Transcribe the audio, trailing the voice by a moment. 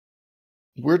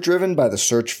We're driven by the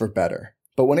search for better.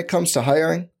 But when it comes to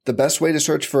hiring, the best way to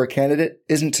search for a candidate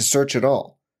isn't to search at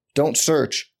all. Don't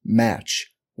search,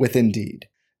 match with Indeed.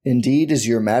 Indeed is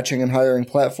your matching and hiring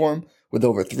platform with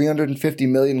over 350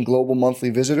 million global monthly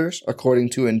visitors,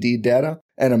 according to Indeed data,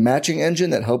 and a matching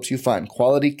engine that helps you find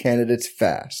quality candidates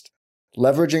fast.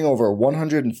 Leveraging over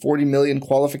 140 million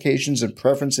qualifications and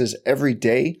preferences every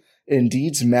day,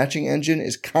 Indeed's matching engine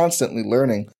is constantly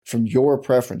learning from your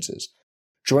preferences.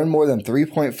 Join more than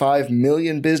 3.5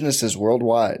 million businesses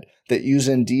worldwide that use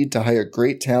Indeed to hire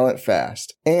great talent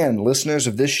fast. And listeners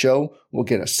of this show will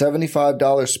get a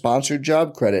 $75 sponsored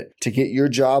job credit to get your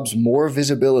jobs more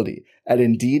visibility at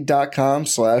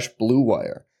Indeed.com/Blue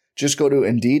Wire. Just go to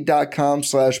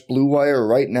Indeed.com/Blue Wire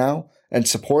right now and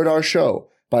support our show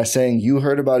by saying you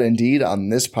heard about Indeed on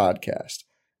this podcast.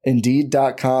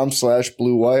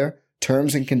 Indeed.com/Blue Wire.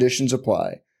 Terms and conditions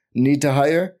apply. Need to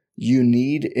hire? You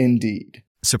need Indeed.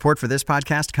 Support for this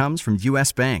podcast comes from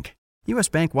U.S. Bank. U.S.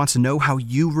 Bank wants to know how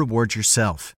you reward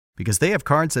yourself because they have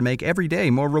cards that make every day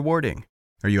more rewarding.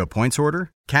 Are you a points hoarder,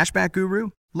 cashback guru,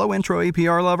 low intro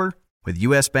APR lover? With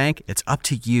U.S. Bank, it's up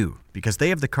to you because they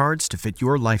have the cards to fit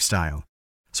your lifestyle.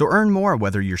 So earn more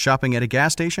whether you're shopping at a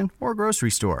gas station or a grocery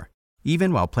store,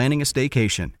 even while planning a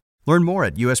staycation. Learn more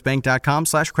at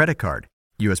usbank.com/credit card.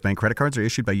 U.S. Bank credit cards are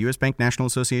issued by U.S. Bank National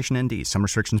Association ND. Some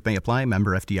restrictions may apply.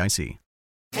 Member FDIC.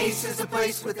 Ace is a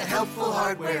place with the helpful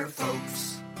hardware,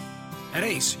 folks. At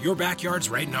Ace, your backyard's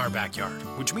right in our backyard,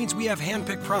 which means we have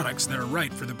hand-picked products that are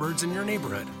right for the birds in your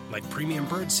neighborhood, like premium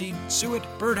bird seed, suet,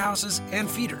 birdhouses, and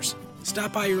feeders.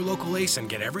 Stop by your local Ace and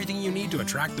get everything you need to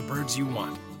attract the birds you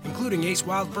want, including Ace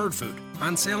Wild Bird Food,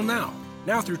 on sale now.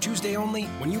 Now through Tuesday only,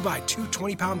 when you buy 2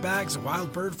 20-pound bags of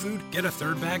wild bird food, get a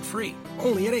third bag free.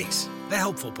 Only at Ace, the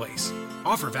helpful place.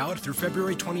 Offer valid through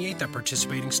February 28th at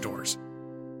participating stores.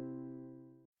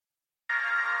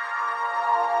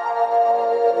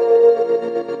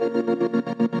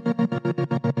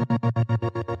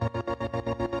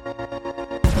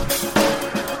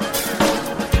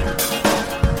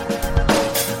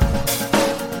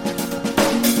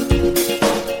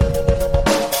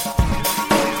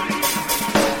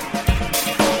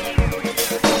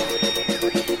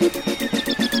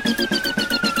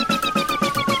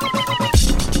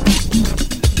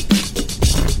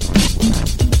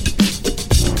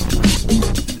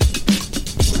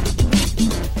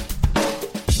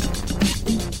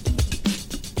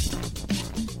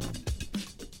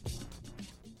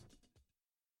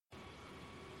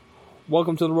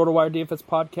 Welcome to the RotoWire DFS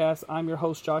podcast. I'm your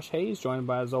host, Josh Hayes, joined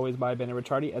by, as always, by Benny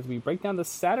Ricciardi as we break down the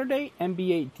Saturday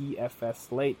NBA DFS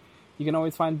slate. You can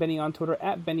always find Benny on Twitter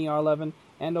at BennyR11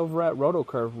 and over at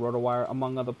RotoCurve, RotoWire,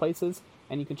 among other places.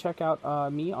 And you can check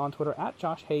out me on Twitter at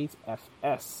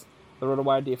JoshHayesFS. The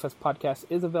RotoWire DFS podcast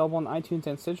is available on iTunes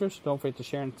and Stitcher, so don't forget to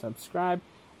share and subscribe.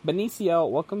 Benicio,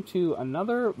 welcome to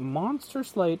another monster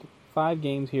slate, 5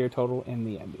 games here total in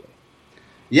the NBA.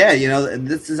 Yeah, you know,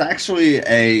 this is actually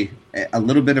a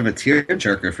little bit of a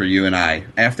tearjerker for you and I.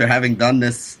 After having done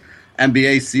this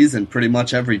NBA season pretty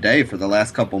much every day for the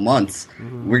last couple months,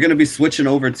 we're going to be switching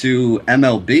over to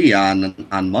MLB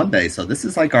on Monday. So this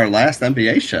is like our last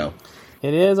NBA show.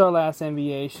 It is our last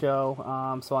NBA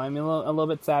show, so I'm a little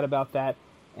bit sad about that.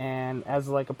 And as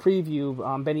like a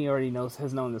preview, Benny already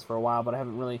has known this for a while, but I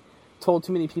haven't really told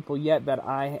too many people yet that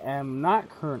I am not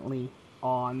currently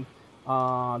on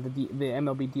the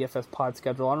MLB DFS pod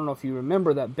schedule. I don't know if you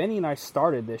remember that Benny and I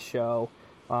started this show.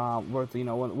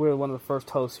 We're one of the first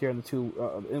hosts here in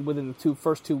within the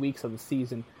first 2 weeks of the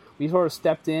season. We sort of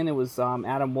stepped in. It was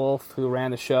Adam Wolf who ran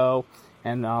the show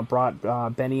and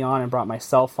brought Benny on and brought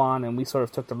myself on, and we sort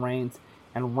of took the reins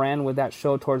and ran with that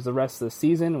show towards the rest of the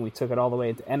season. And we took it all the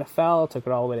way to NFL, took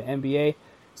it all the way to NBA.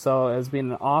 So it's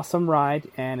been an awesome ride,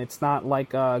 and it's not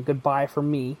like goodbye for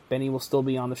me. Benny will still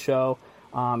be on the show.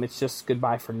 It's just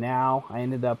goodbye for now. I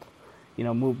ended up,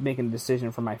 making a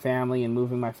decision for my family and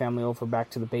moving my family over back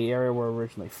to the Bay Area where we're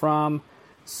originally from.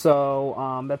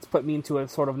 So that's put me into a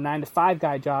sort of 9-to-5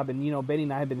 guy job. And, Benny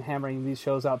and I have been hammering these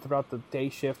shows out throughout the day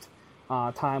shift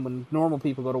time when normal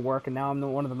people go to work. And now I'm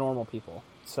one of the normal people.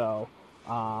 So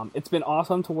it's been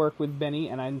awesome to work with Benny.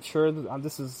 And I'm sure that,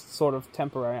 this is sort of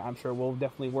temporary. I'm sure we'll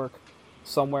definitely work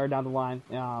somewhere down the line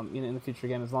in the future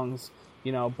again, as long as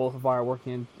both of us are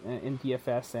working in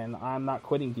DFS, and I'm not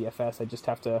quitting DFS. I just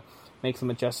have to make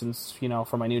some adjustments,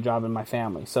 for my new job and my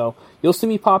family. So you'll see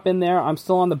me pop in there. I'm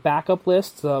still on the backup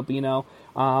list, so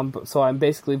I'm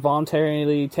basically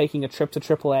voluntarily taking a trip to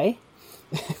AAA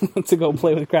to go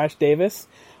play with Crash Davis.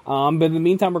 But in the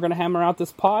meantime, we're going to hammer out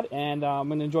this pod, and I'm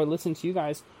going to enjoy listening to you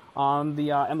guys on the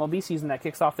MLB season that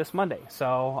kicks off this Monday.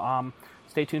 So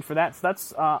stay tuned for that. So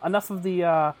that's enough of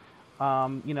the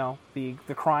the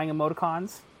crying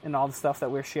emoticons and all the stuff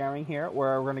that we're sharing here.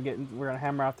 Where we're gonna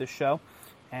hammer out this show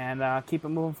and keep it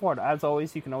moving forward. As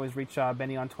always, you can always reach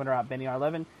Benny on Twitter at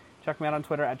BennyR11. Check me out on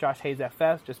Twitter at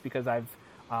JoshHayesFS. Just because I've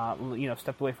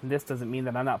stepped away from this doesn't mean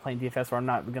that I'm not playing DFS or I'm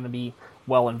not going to be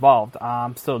well involved.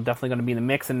 I'm still definitely going to be in the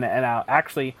mix. And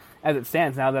actually, as it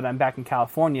stands, now that I'm back in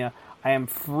California, I am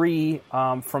free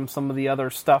from some of the other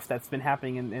stuff that's been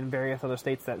happening in various other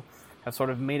states that have sort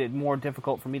of made it more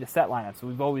difficult for me to set lineups. So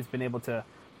we've always been able to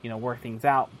work things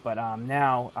out, but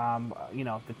now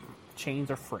the chains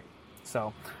are free.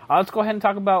 So let's go ahead and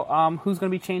talk about who's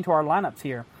going to be chained to our lineups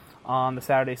here on the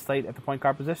Saturday slate at the point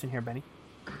guard position here, Benny.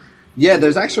 Yeah,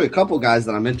 there's actually a couple guys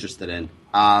that I'm interested in.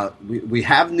 We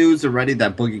have news already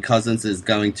that Boogie Cousins is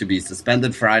going to be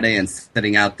suspended Friday and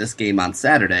sitting out this game on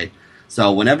Saturday.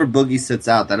 So whenever Boogie sits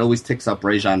out, that always ticks up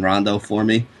Rajon Rondo for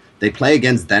me. They play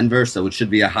against Denver, so it should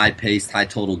be a high-paced,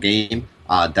 high-total game.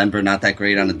 Denver not that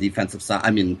great on the defensive side.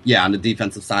 On the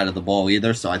defensive side of the ball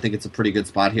either. So I think it's a pretty good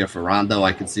spot here for Rondo.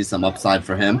 I can see some upside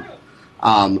for him.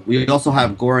 We also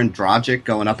have Goran Dragic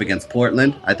going up against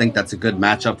Portland. I think that's a good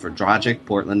matchup for Dragic.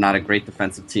 Portland not a great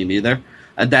defensive team either.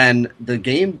 And then the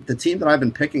team that I've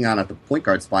been picking on at the point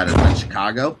guard spot has been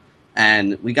Chicago.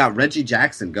 And we got Reggie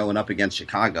Jackson going up against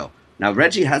Chicago. Now,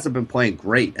 Reggie hasn't been playing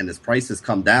great, and his price has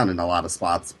come down in a lot of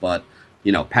spots. But,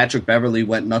 Patrick Beverley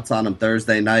went nuts on him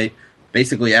Thursday night.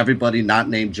 Basically, everybody not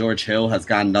named George Hill has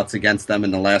gone nuts against them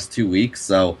in the last 2 weeks.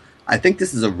 So I think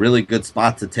this is a really good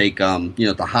spot to take,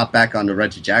 to hop back on the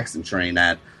Reggie Jackson train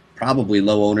at probably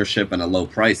low ownership and a low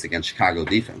price against Chicago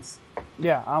defense.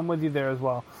 Yeah, I'm with you there as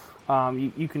well.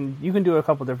 You can do a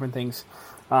couple different things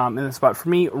in this spot. For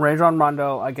me, Rajon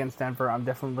Rondo against Denver, I'm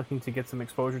definitely looking to get some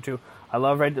exposure to. I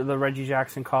love the Reggie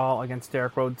Jackson call against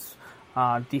Derrick Rose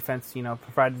defense,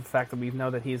 provided the fact that we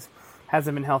know that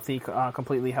hasn't been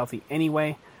completely healthy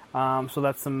anyway. So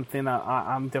that's something that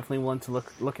I'm definitely willing to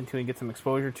look into and get some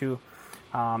exposure to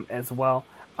as well.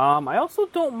 I also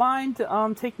don't mind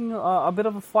taking a bit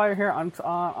of a flyer here on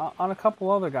a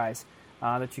couple other guys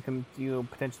that you can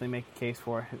potentially make a case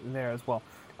for there as well.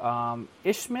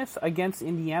 Ish Smith against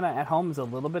Indiana at home is a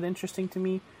little bit interesting to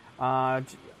me,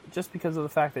 just because of the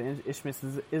fact that Ish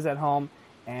Smith is at home,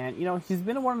 and he's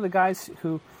been one of the guys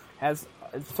who has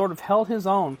sort of held his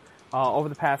own over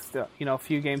the past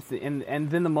few games, and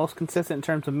been the most consistent in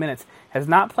terms of minutes. Has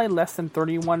not played less than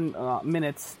 31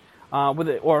 minutes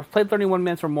or played 31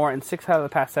 minutes or more in 6 out of the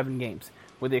past 7 games,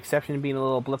 with the exception of being a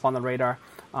little blip on the radar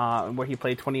where he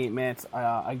played 28 minutes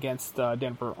against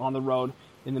Denver on the road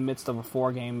in the midst of a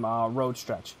 4-game road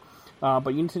stretch.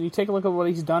 But you take a look at what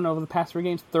he's done over the past 3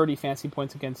 games: 30 fantasy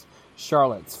points against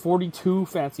Charlotte, 42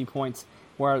 fantasy points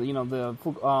where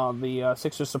the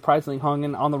Sixers surprisingly hung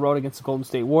in on the road against the Golden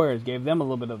State Warriors, gave them a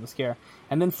little bit of a scare,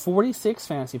 and then 46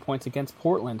 fantasy points against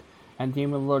Portland and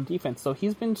Damian Lillard defense. So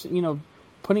he's been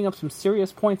putting up some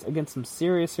serious points against some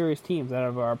serious teams that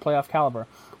are playoff caliber.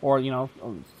 Or I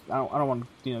don't want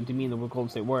to demean the Golden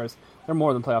State Warriors. They're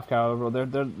more than playoff caliber.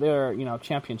 They're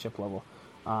championship level.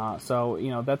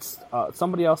 So that's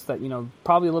somebody else that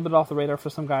probably a little bit off the radar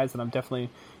for some guys that I'm definitely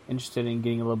interested in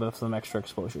getting a little bit of some extra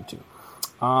exposure to.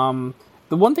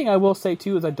 The one thing I will say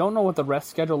too is I don't know what the rest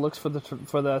schedule looks for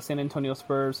the San Antonio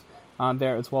Spurs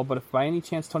there as well. But if by any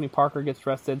chance Tony Parker gets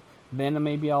rested, then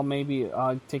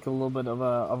I'll take a little bit of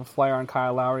a flyer on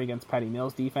Kyle Lowry against Patty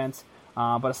Mills' defense.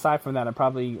 But aside from that,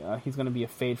 he's going to be a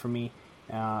fade for me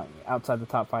outside the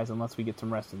top 5 unless we get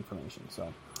some rest information.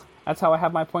 So that's how I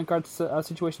have my point guard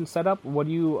situation set up. What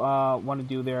do you want to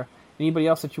do there? Anybody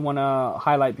else that you want to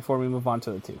highlight before we move on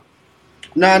to the 2?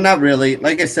 No, not really.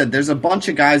 Like I said, there's a bunch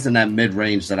of guys in that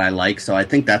mid-range that I like, so I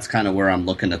think that's kind of where I'm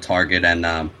looking to target and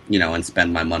and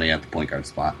spend my money at the point guard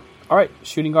spot. All right,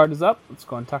 shooting guard is up. Let's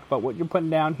go and talk about what you're putting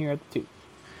down here at the 2.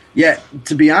 Yeah,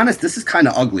 to be honest, this is kind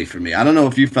of ugly for me. I don't know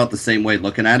if you felt the same way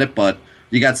looking at it, but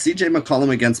you got C.J. McCollum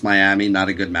against Miami, not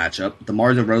a good matchup.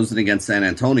 DeMar DeRozan against San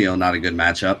Antonio, not a good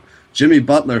matchup. Jimmy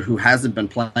Butler, who hasn't been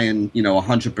playing,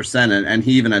 100%, and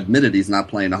he even admitted he's not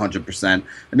playing 100%.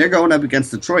 And they're going up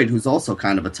against Detroit, who's also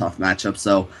kind of a tough matchup.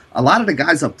 So a lot of the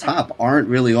guys up top aren't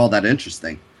really all that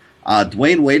interesting.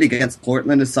 Dwayne Wade against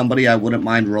Portland is somebody I wouldn't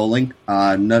mind rolling.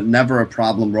 Never a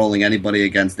problem rolling anybody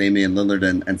against Damian Lillard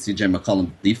and C.J.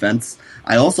 McCollum defense.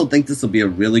 I also think this will be a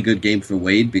really good game for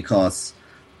Wade because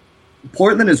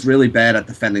Portland is really bad at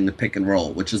defending the pick and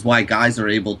roll, which is why guys are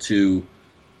able to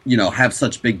have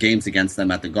such big games against them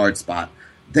at the guard spot.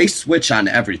 They switch on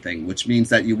everything, which means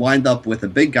that you wind up with a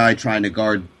big guy trying to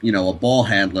guard, a ball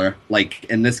handler, like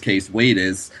in this case Wade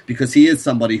is, because he is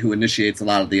somebody who initiates a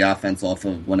lot of the offense off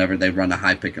of whenever they run a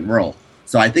high pick and roll.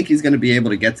 So I think he's going to be able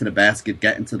to get to the basket,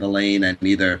 get into the lane, and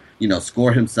either,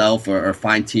 score himself or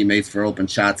find teammates for open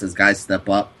shots as guys step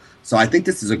up. So I think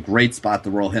this is a great spot to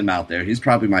roll him out there. He's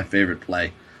probably my favorite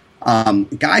play.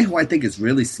 Guy who I think is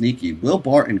really sneaky, Will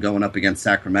Barton going up against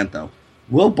Sacramento.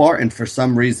 Will Barton, for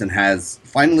some reason, has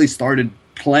finally started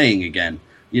playing again.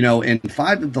 In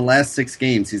 5 of the last 6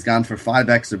 games, he's gone for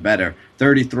 5X or better.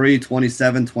 33,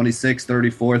 27, 26,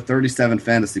 34, 37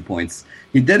 fantasy points.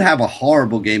 He did have a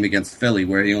horrible game against Philly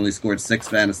where he only scored 6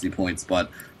 fantasy points, but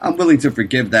I'm willing to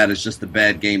forgive that as just a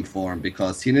bad game for him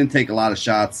because he didn't take a lot of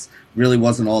shots, really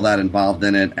wasn't all that involved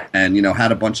in it, and,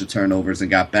 had a bunch of turnovers and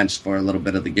got benched for a little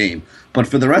bit of the game. But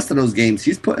for the rest of those games,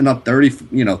 he's putting up 30,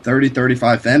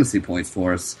 35 fantasy points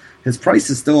for us. His price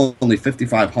is still only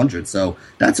 $5,500, so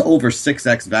that's over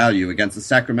 6x value against a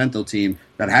Sacramento team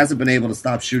that hasn't been able to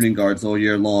stop shooting guards all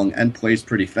year long and plays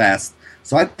pretty fast.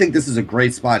 So I think this is a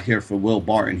great spot here for Will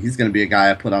Barton. He's going to be a guy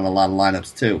I put on a lot of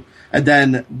lineups too. And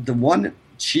then the one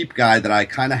cheap guy that I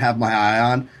kind of have my eye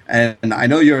on, and I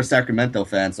know you're a Sacramento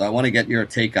fan, so I want to get your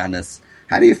take on this.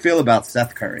 How do you feel about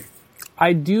Seth Curry?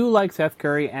 I do like Seth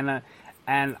Curry, and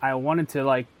I wanted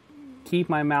to keep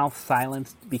my mouth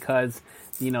silenced because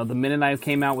the minute I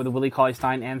came out with Willie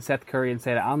Cauley-Stein and Seth Curry and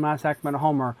said I'm not a Sacramento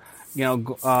homer,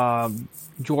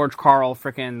 George Karl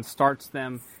frickin' starts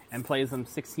them and plays them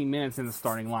 16 minutes in the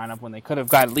starting lineup when they could have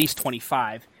got at least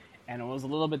 25. And it was a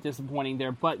little bit disappointing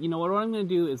there. But what I'm going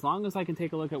to do, as long as I can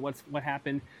take a look at what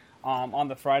happened on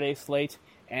the Friday slate,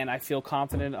 and I feel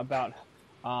confident about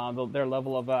their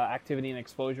level of activity and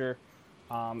exposure,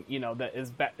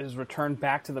 that is returned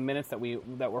back to the minutes that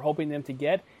we're hoping them to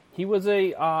get. He was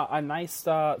a nice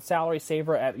salary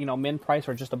saver at min price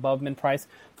or just above min price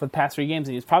for the past 3 games,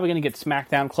 and he's probably going to get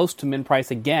smacked down close to min price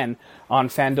again on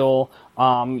FanDuel.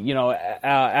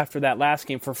 After that last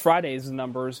game for Friday's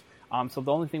numbers. So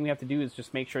the only thing we have to do is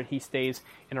just make sure he stays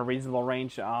in a reasonable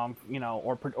range,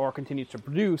 or continues to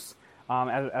produce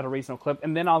at a reasonable clip,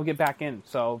 and then I'll get back in.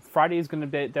 So Friday is going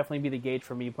to definitely be the gauge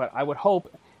for me, but I would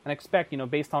hope and expect,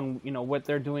 based on what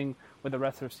they're doing with the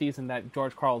rest of the season, that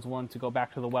George Karl is willing to go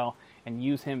back to the well and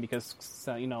use him because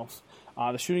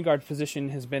the shooting guard position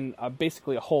has been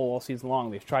basically a hole all season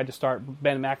long. They've tried to start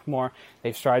Ben McLemore,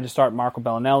 they've tried to start Marco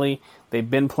Bellinelli, they've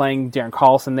been playing Darren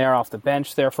Collison there off the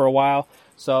bench there for a while.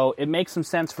 So it makes some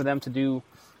sense for them to do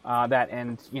that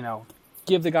and,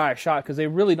 give the guy a shot because they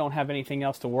really don't have anything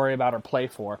else to worry about or play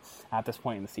for at this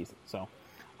point in the season. So,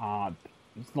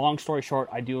 long story short,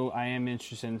 I am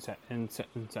interested in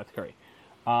Seth Curry.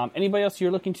 Anybody else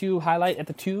you're looking to highlight at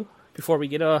the 2 before we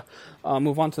get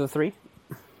move on to the 3?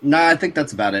 No, I think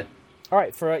that's about it. All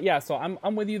right, so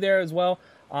I'm with you there as well.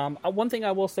 One thing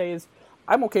I will say is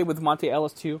I'm okay with Monte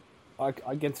Ellis too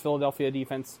against Philadelphia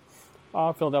defense.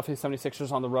 Philadelphia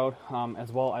 76ers on the road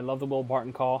as well. I love the Will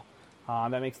Barton call.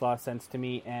 That makes a lot of sense to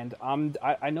me. And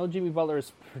I know Jimmy Butler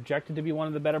is projected to be one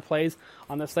of the better plays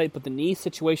on the slate, but the knee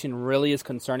situation really is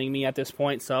concerning me at this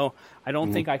point. So I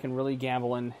don't think I can really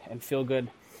gamble and feel good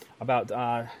about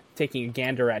taking a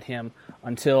gander at him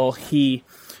until he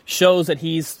shows that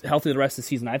he's healthy the rest of the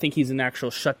season. I think he's an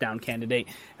actual shutdown candidate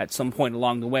at some point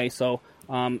along the way. So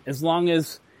as long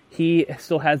as he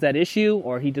still has that issue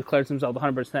or he declares himself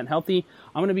 100% healthy,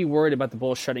 I'm going to be worried about the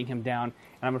Bulls shutting him down,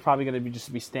 and I'm probably going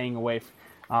to be staying away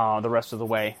the rest of the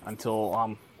way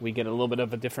until we get a little bit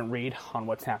of a different read on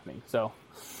what's happening. So,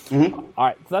 all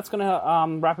right, so that's going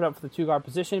to wrap it up for the 2-guard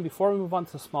position. Before we move on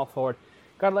to the small forward,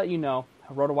 got to let you know,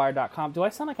 rotowire.com. Do I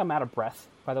sound like I'm out of breath,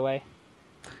 by the way?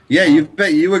 Yeah,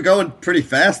 you were going pretty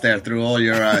fast there through all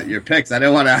your picks. I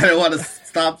didn't want to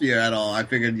stop you at all. I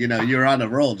figured you were on a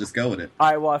roll. Just go with it. All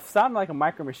right. Well, it sounded like a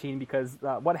micro machine because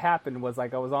what happened was I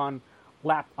was on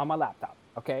my laptop.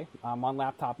 Okay, I'm on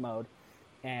laptop mode,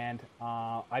 and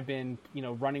I've been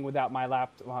running without my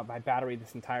my battery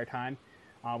this entire time.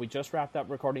 We just wrapped up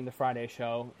recording the Friday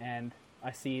show, and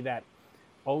I see that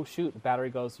oh shoot, the battery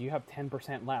goes. You have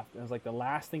 10% left. It was like the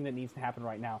last thing that needs to happen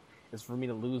right now is for me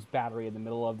to lose battery in the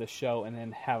middle of this show and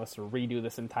then have us to redo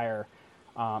this entire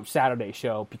Saturday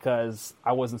show because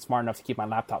I wasn't smart enough to keep my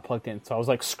laptop plugged in. So I was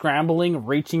scrambling,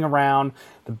 reaching around.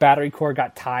 The battery cord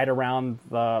got tied around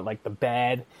the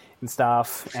bed and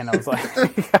stuff, and I was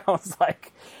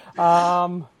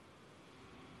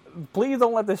please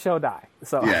don't let the show die.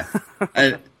 So yeah,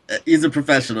 he's a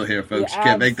professional here, folks. You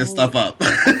can't make this stuff up.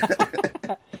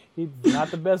 He's not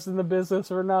the best in the business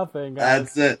for nothing,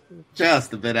 guys. That's it.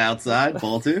 Just a bit outside,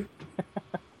 ball 2.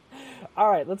 All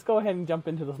right, let's go ahead and jump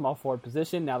into the small forward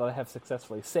position now that I have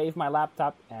successfully saved my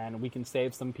laptop, and we can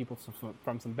save some people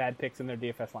from some bad picks in their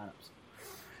DFS lineups.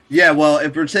 Yeah, well,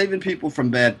 if we're saving people from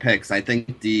bad picks, I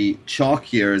think the chalk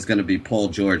here is going to be Paul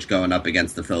George going up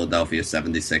against the Philadelphia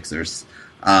 76ers.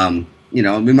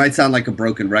 We might sound like a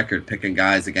broken record picking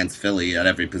guys against Philly at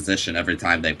every position every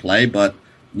time they play, but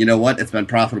you know what? It's been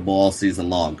profitable all season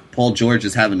long. Paul George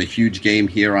is having a huge game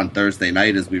here on Thursday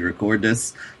night as we record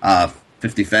this.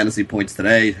 50 fantasy points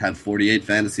today, had 48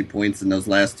 fantasy points in those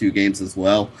last two games as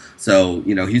well. So,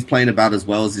 he's playing about as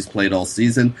well as he's played all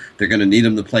season. They're going to need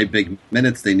him to play big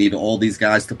minutes. They need all these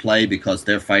guys to play because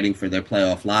they're fighting for their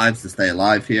playoff lives to stay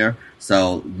alive here.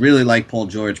 So, really like Paul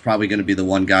George, probably going to be the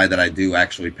one guy that I do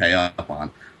actually pay up on.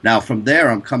 Now, from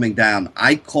there, I'm coming down.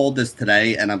 I called this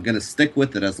today, and I'm going to stick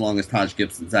with it as long as Taj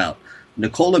Gibson's out.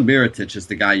 Nikola Mirotic is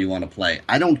the guy you want to play.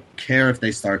 I don't care if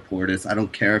they start Portis. I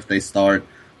don't care if they start,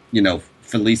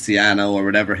 Feliciano or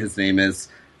whatever his name is.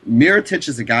 Mirotic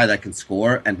is a guy that can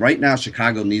score, and right now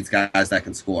Chicago needs guys that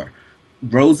can score.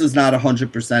 Rose is not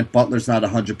 100%, Butler's not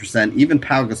 100%, even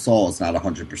Pau Gasol is not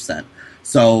 100%.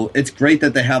 So it's great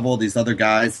that they have all these other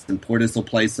guys, and Portis will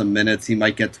play some minutes. He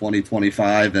might get 20,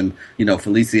 25, and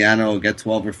Feliciano will get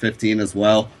 12 or 15 as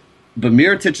well. But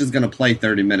Mirotic is going to play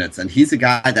 30 minutes, and he's a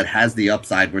guy that has the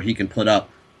upside where he can put up,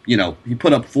 he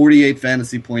put up 48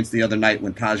 fantasy points the other night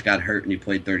when Taj got hurt and he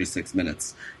played 36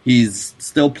 minutes. He's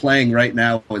still playing right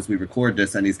now as we record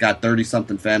this, and he's got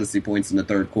 30-something fantasy points in the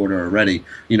third quarter already,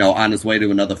 on his way to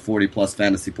another 40-plus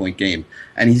fantasy point game.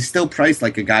 And he's still priced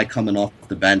like a guy coming off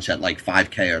the bench at like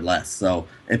 5K or less. So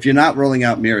if you're not rolling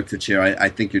out Mirotic here, I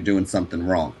think you're doing something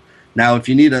wrong. Now, if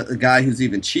you need a guy who's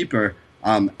even cheaper,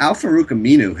 Al-Farouq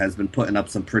Aminu has been putting up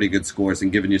some pretty good scores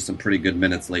and giving you some pretty good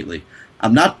minutes lately.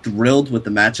 I'm not thrilled with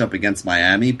the matchup against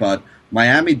Miami, but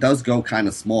Miami does go kind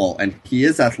of small, and he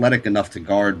is athletic enough to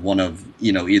guard one of,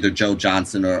 either Joe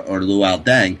Johnson or Luol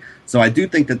Deng. So I do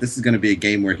think that this is going to be a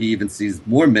game where he even sees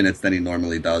more minutes than he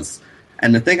normally does.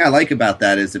 And the thing I like about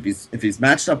that is if he's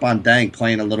matched up on Deng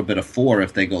playing a little bit of 4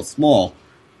 if they go small,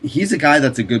 he's a guy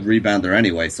that's a good rebounder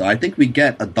anyway. So I think we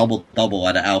get a double-double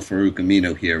out of Al-Farouq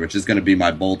Aminu here, which is going to be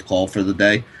my bold call for the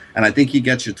day. And I think he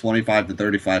gets you 25 to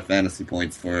 35 fantasy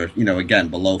points for, again,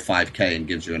 below 5K and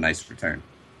gives you a nice return.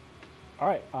 All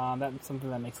right. That's something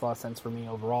that makes a lot of sense for me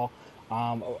overall.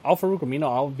 Al-Farouq Aminu,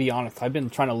 I'll be honest, I've been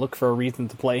trying to look for a reason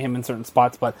to play him in certain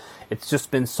spots, but it's just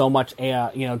been so much,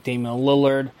 Damian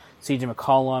Lillard, CJ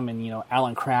McCollum, and,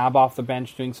 Alan Crabb off the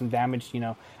bench doing some damage,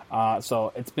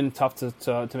 so it's been tough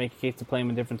to make a case to play him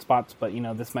in different spots, but,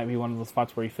 this might be one of those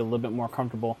spots where you feel a little bit more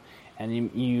comfortable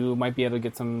and you might be able to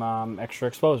get some extra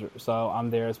exposure. So I'm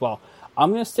there as well.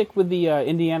 I'm going to stick with the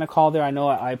Indiana call there. I know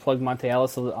I plugged Monte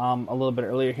Ellis a little bit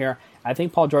earlier here. I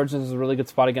think Paul George is a really good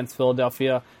spot against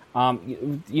Philadelphia.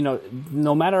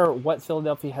 No matter what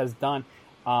Philadelphia has done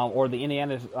or the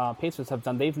Indiana Pacers have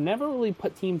done, they've never really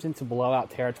put teams into blowout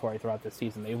territory throughout this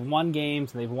season. They've won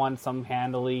games, and they've won some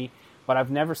handily, but I've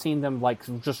never seen them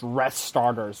just rest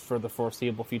starters for the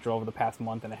foreseeable future over the past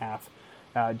month and a half.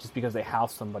 Just because they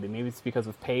house somebody. Maybe it's because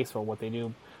of pace or what they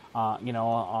do,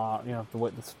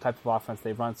 the type of offense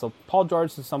they run. So Paul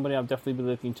George is somebody I'll definitely be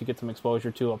looking to get some exposure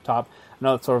to up top. I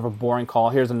know it's sort of a boring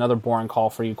call. Here's another boring call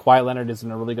for you. Kawhi Leonard is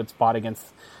in a really good spot against,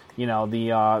 the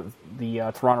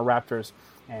Toronto Raptors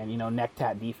and, neck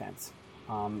tat defense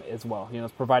as well.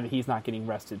 Provided he's not getting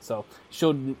rested. So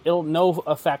showed no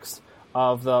effects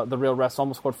of the real rest.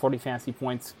 Almost scored 40 fantasy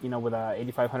points, with a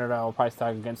 $8,500 price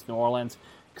tag against New Orleans.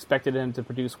 Expected him to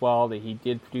produce well. That he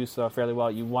did produce fairly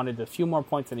well. You wanted a few more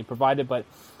points than he provided, but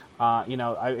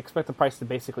I expect the price to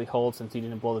basically hold since he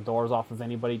didn't blow the doors off of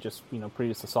anybody. Just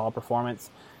produced a solid performance.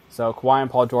 So Kawhi and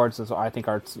Paul George, I think,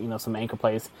 are some anchor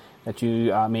plays that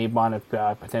you may want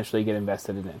to potentially get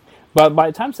invested in. But by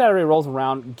the time Saturday rolls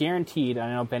around, guaranteed, and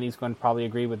I know Benny's going to probably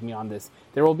agree with me on this,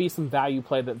 there will be some value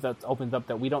play that opens up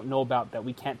that we don't know about, that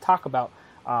we can't talk about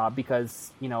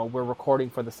because we're recording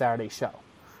for the Saturday show.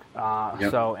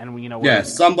 Yep. So, and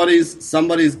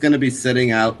somebody's going to be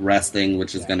sitting out resting,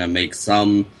 which is going to make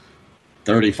some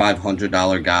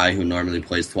 $3,500 guy who normally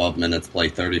plays 12 minutes play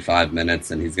 35 minutes,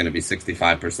 and he's going to be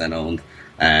 65% owned.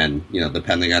 And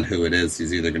depending on who it is,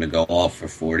 he's either going to go off for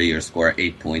 40 or score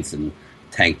 8 points and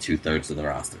tank 2/3 of the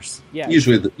rosters. Yeah,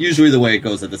 usually the way it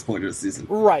goes at this point of the season.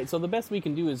 Right. So the best we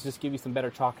can do is just give you some better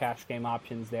chalk cash game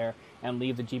options there, and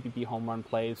leave the GPP home run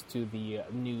plays to the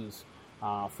news.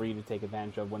 For you to take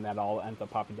advantage of when that all ends up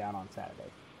popping down on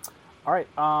Saturday. All right.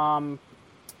 I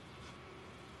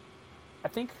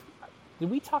think, did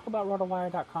we talk about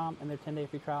RotoWire.com and their 10-day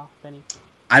free trial, Benny?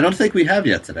 I don't think we have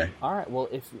yet today. All right. Well,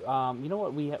 if you know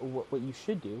what you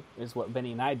should do is what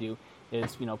Benny and I do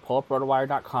is pull up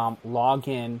rotowire.com, log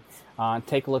in,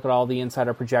 take a look at all the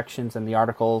insider projections and the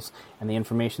articles and the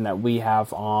information that we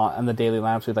have on the daily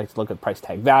lineups. We'd like to look at price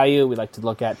tag value. We'd like to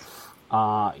look at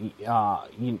top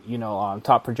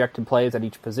projected plays at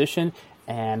each position.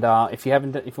 And if you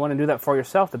want to do that for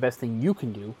yourself, the best thing you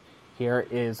can do here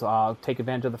is take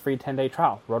advantage of the free 10-day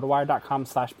trial.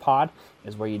 Rotowire.com/pod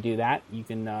is where you do that. You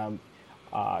can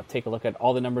take a look at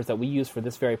all the numbers that we use for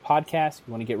this very podcast.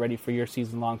 You want to get ready for your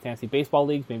season-long fantasy baseball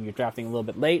leagues. Maybe you're drafting a little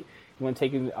bit late. You want to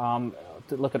take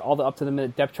to look at all the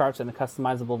up-to-the-minute depth charts and the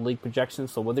customizable league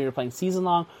projections. So whether you're playing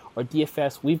season-long or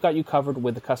DFS, we've got you covered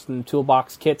with the custom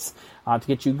toolbox kits to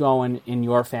get you going in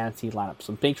your fantasy lineup.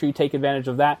 So make sure you take advantage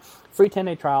of that. Free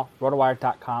 10-day trial,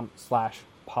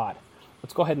 rotowire.com/pod.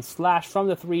 Let's go ahead and slash from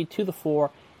the 3 to the 4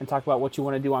 and talk about what you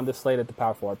want to do on this slate at the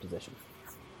power forward position.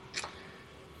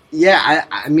 Yeah,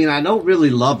 I mean, I don't really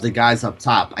love the guys up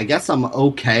top. I guess I'm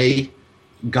okay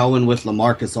going with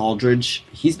LaMarcus Aldridge.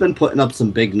 He's been putting up some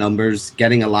big numbers,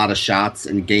 getting a lot of shots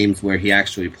in games where he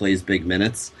actually plays big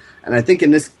minutes. And I think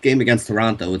in this game against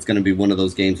Toronto, it's going to be one of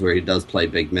those games where he does play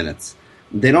big minutes.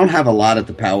 They don't have a lot at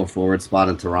the power forward spot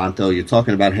in Toronto. You're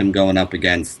talking about him going up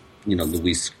against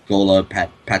Luis Scola,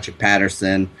 Patrick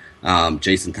Patterson,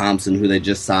 Jason Thompson, who they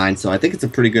just signed. So I think it's a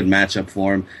pretty good matchup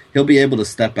for him. He'll be able to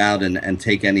step out and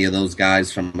take any of those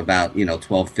guys from about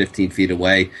 12, 15 feet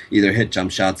away, either hit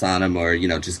jump shots on him or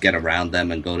just get around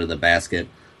them and go to the basket.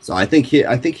 So I think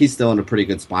he's still in a pretty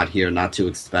good spot here, not too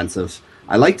expensive.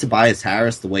 I like Tobias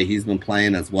Harris the way he's been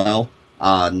playing as well.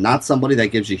 Not somebody that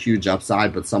gives you huge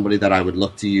upside, but somebody that I would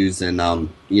look to use in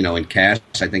in cash.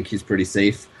 I think he's pretty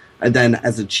safe. And then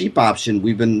as a cheap option,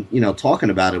 we've been, talking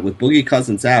about it. With Boogie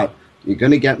Cousins out, you're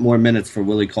going to get more minutes for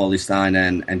Willie Cauley-Stein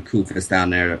and Koufos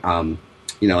down there,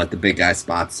 at the big guy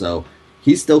spot. So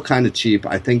he's still kind of cheap.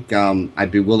 I think I'd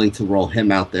be willing to roll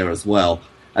him out there as well.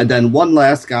 And then one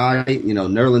last guy,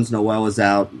 Nerlens Noel is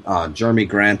out. Jeremy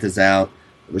Grant is out.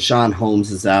 Rashawn Holmes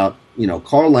is out.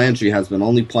 Carl Landry has been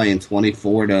only playing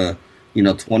 24 to,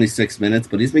 26 minutes,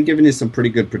 but he's been giving you some pretty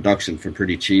good production for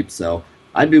pretty cheap. So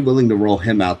I'd be willing to roll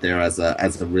him out there as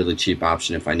a really cheap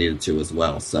option if I needed to as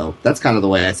well. So that's kind of the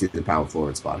way I see the power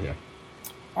forward spot here.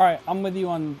 All right, I'm with you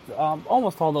on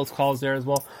almost all those calls there as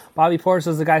well. Bobby Portis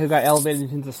is the guy who got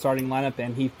elevated into the starting lineup,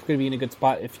 and he could be in a good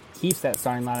spot if he keeps that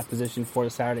starting lineup position for the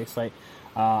Saturday slate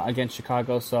against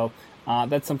Chicago. So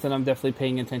that's something I'm definitely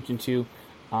paying attention to.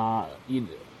 I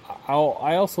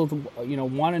also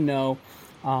want to know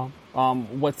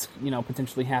what's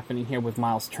potentially happening here with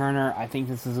Miles Turner. I think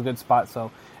this is a good spot.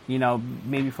 So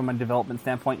maybe from a development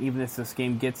standpoint, even if this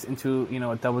game gets into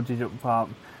a double-digit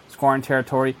scoring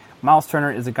territory, Miles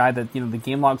Turner is a guy that the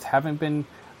game logs haven't been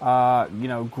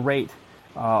great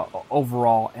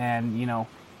overall, and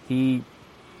he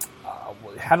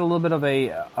had a little bit of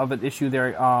an issue there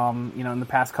in the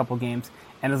past couple games.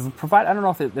 And as I don't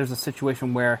know if there's a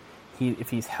situation where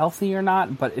if he's healthy or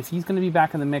not, but if he's going to be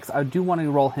back in the mix, I do want to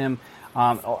roll him.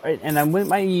 And I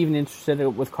might be even interested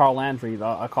with Carl Landry,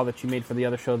 a call that you made for the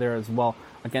other show there as well,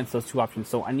 against those two options.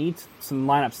 So I need some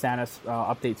lineup status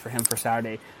updates for him for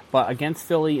Saturday. But against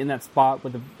Philly in that spot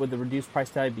with the reduced price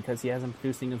tag, because he hasn't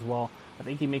producing as well, I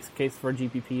think he makes a case for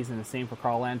GPPs, and the same for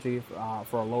Carl Landry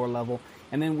for a lower level.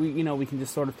 And then we can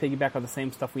just sort of piggyback on the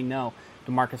same stuff we know.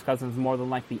 DeMarcus Cousins more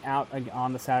than likely out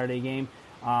on the Saturday game.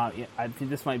 I think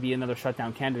this might be another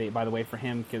shutdown candidate, by the way, for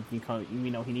him, because he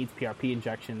needs PRP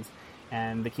injections,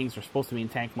 and the Kings are supposed to be in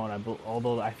tank mode.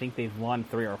 Although I think they've won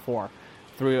three out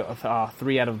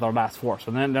of their last 4,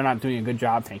 so then they're not doing a good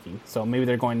job tanking. So maybe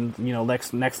they're going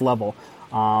next level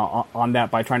on that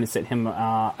by trying to sit him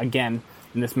again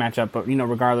in this matchup. But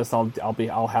regardless,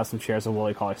 I'll have some shares of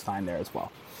Willie Cauley-Stein there as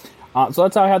well. So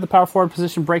that's how I have the power forward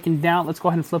position breaking down. Let's go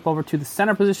ahead and flip over to the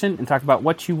center position and talk about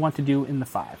what you want to do in the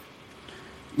 5.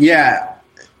 Yeah,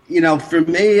 for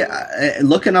me,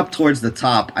 looking up towards the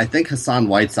top, I think Hassan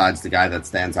Whiteside's the guy that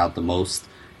stands out the most.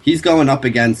 He's going up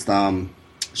against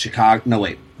Chicago. No,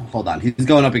 wait, hold on. He's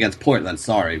going up against Portland,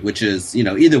 which is,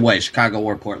 either way, Chicago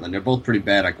or Portland. They're both pretty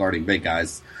bad at guarding big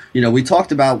guys. We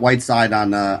talked about Whiteside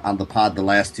on the pod the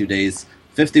last 2 days.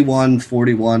 51,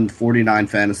 41, 49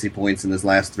 fantasy points in his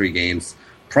last 3 games.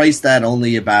 Priced at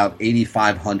only about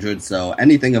 8,500, so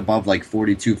anything above like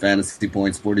 42 fantasy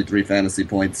points, 43 fantasy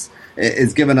points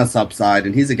is giving us upside.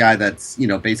 And he's a guy that's,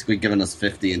 basically given us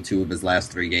 50 in 2 of his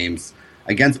last 3 games.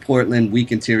 Against Portland,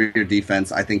 weak interior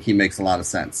defense, I think he makes a lot of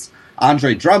sense.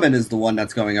 Andre Drummond is the one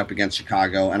that's going up against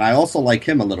Chicago, and I also like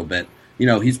him a little bit.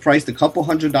 He's priced a couple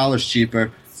 $100s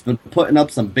cheaper, He's been putting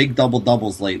up some big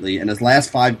double-doubles lately. In his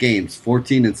last 5 games,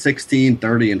 14-16,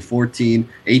 30-14,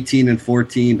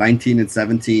 18-14,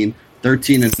 19-17,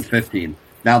 13-15.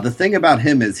 Now, the thing about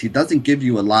him is he doesn't give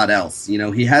you a lot else. You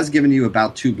know, he has given you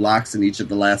about 2 blocks in each of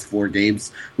the last 4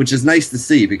 games, which is nice to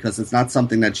see because it's not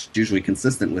something that's usually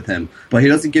consistent with him. But he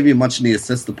doesn't give you much in the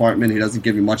assist department. He doesn't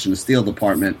give you much in the steal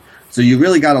department. So you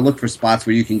really got to look for spots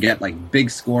where you can get like big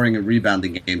scoring and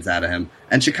rebounding games out of him.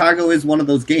 And Chicago is one of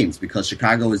those games because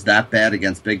Chicago is that bad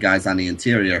against big guys on the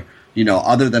interior. You know,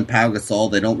 other than Pau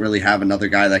Gasol, they don't really have another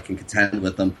guy that can contend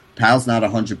with them. Pau's not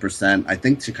 100%. I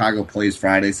think Chicago plays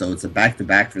Friday, so it's a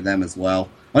back-to-back for them as well.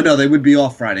 Oh, no, they would be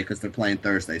off Friday because they're playing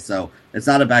Thursday. So it's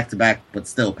not a back-to-back, but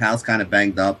still, Pau's kind of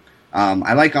banged up.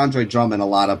 I like Andre Drummond a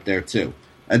lot up there, too.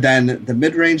 And then the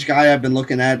mid-range guy I've been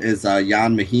looking at is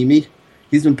Jan Mahimi.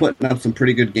 He's been putting up some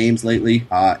pretty good games lately.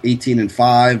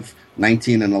 18-5,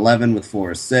 19-11 with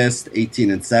 4 assists,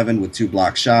 18-7 with 2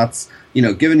 block shots. You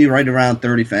know, giving you right around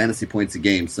 30 fantasy points a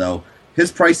game. So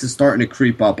his price is starting to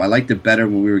creep up. I liked it better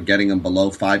when we were getting him below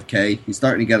 5K. He's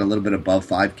starting to get a little bit above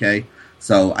 5K.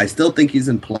 So I still think he's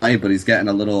in play, but he's getting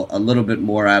a little bit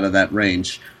more out of that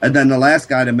range. And then the last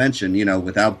guy to mention, you know,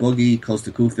 without Boogie,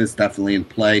 Kosta Koufis definitely in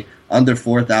play. Under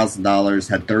 $4,000,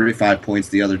 had 35 points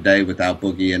the other day without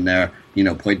Boogie in there. You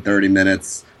know, played 30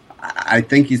 minutes. I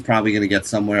think he's probably going to get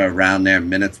somewhere around there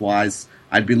minutes-wise.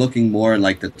 I'd be looking more in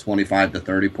like the 25 to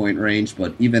 30 point range,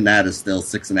 but even that is still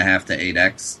 6.5 to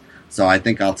 8x. So I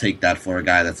think I'll take that for a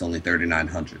guy that's only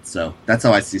 3,900. So that's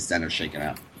how I see center shaking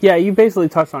out. Yeah, you basically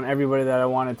touched on everybody that I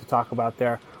wanted to talk about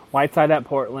there. Whiteside at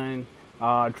Portland,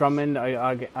 Drummond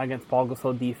against Paul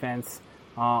Gasol defense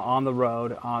on the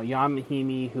road. Jan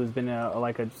Mahimi, who's been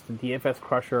just a DFS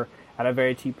crusher at a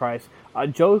very cheap price.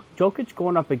 Jokic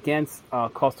going up against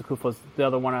Kosta Koufis, the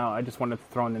other one I just wanted to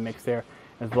throw in the mix there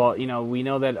as well. You know, we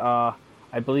know that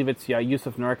I believe it's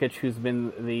Jusuf Nurkic who's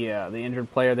been the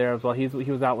injured player there as well. He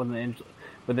was out with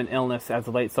an illness as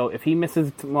of late. So if he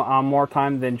misses more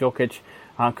time than Jokic,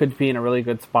 could be in a really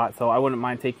good spot. So I wouldn't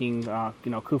mind taking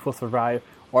Koufis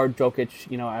or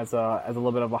Jokic, you know, as a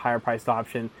little bit of a higher priced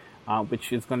option,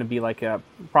 which is going to be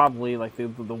probably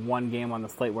the one game on the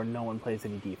slate where no one plays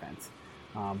any defense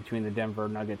between the Denver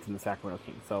Nuggets and the Sacramento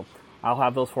Kings. So I'll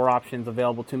have those 4 options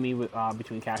available to me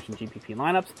between cash and GPP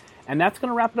lineups. And that's going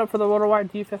to wrap it up for the RotoWire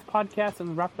DFS podcast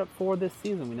and wrap it up for this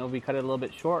season. We know we cut it a little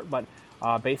bit short, but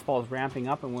baseball is ramping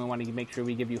up, and we want to make sure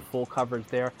we give you full coverage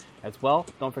there as well.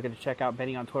 Don't forget to check out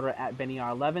Benny on Twitter at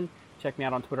BennyR11. Check me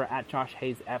out on Twitter at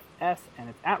JoshHayesFS, and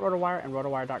it's at RotoWire and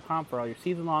RotoWire.com for all your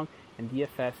season-long and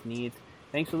DFS needs.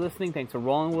 Thanks for listening. Thanks for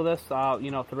rolling with us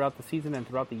throughout the season and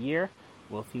throughout the year.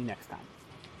 We'll see you next time.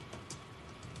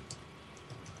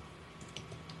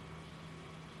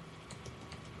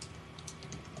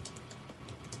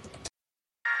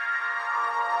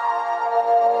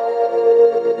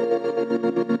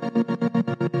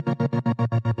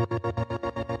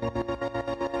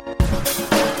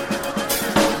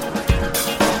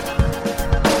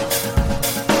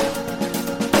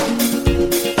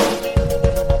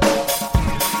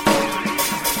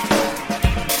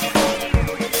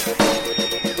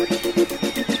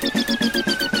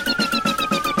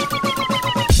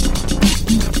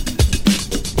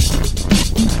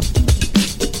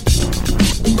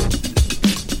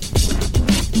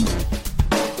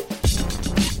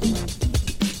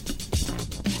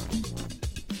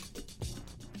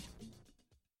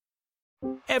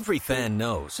 Every fan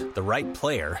knows the right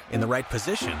player in the right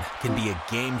position can be a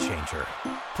game changer.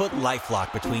 Put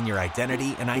LifeLock between your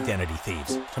identity and identity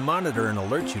thieves to monitor and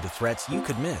alert you to threats you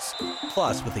could miss.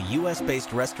 Plus, with a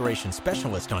U.S.-based restoration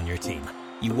specialist on your team,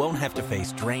 you won't have to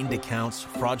face drained accounts,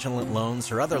 fraudulent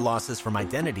loans, or other losses from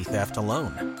identity theft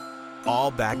alone. All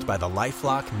backed by the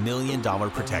LifeLock $1 Million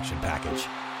Protection Package.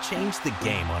 Change the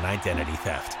game on identity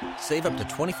theft. Save up to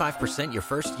 25% your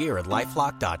first year at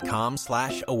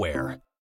LifeLock.com/aware.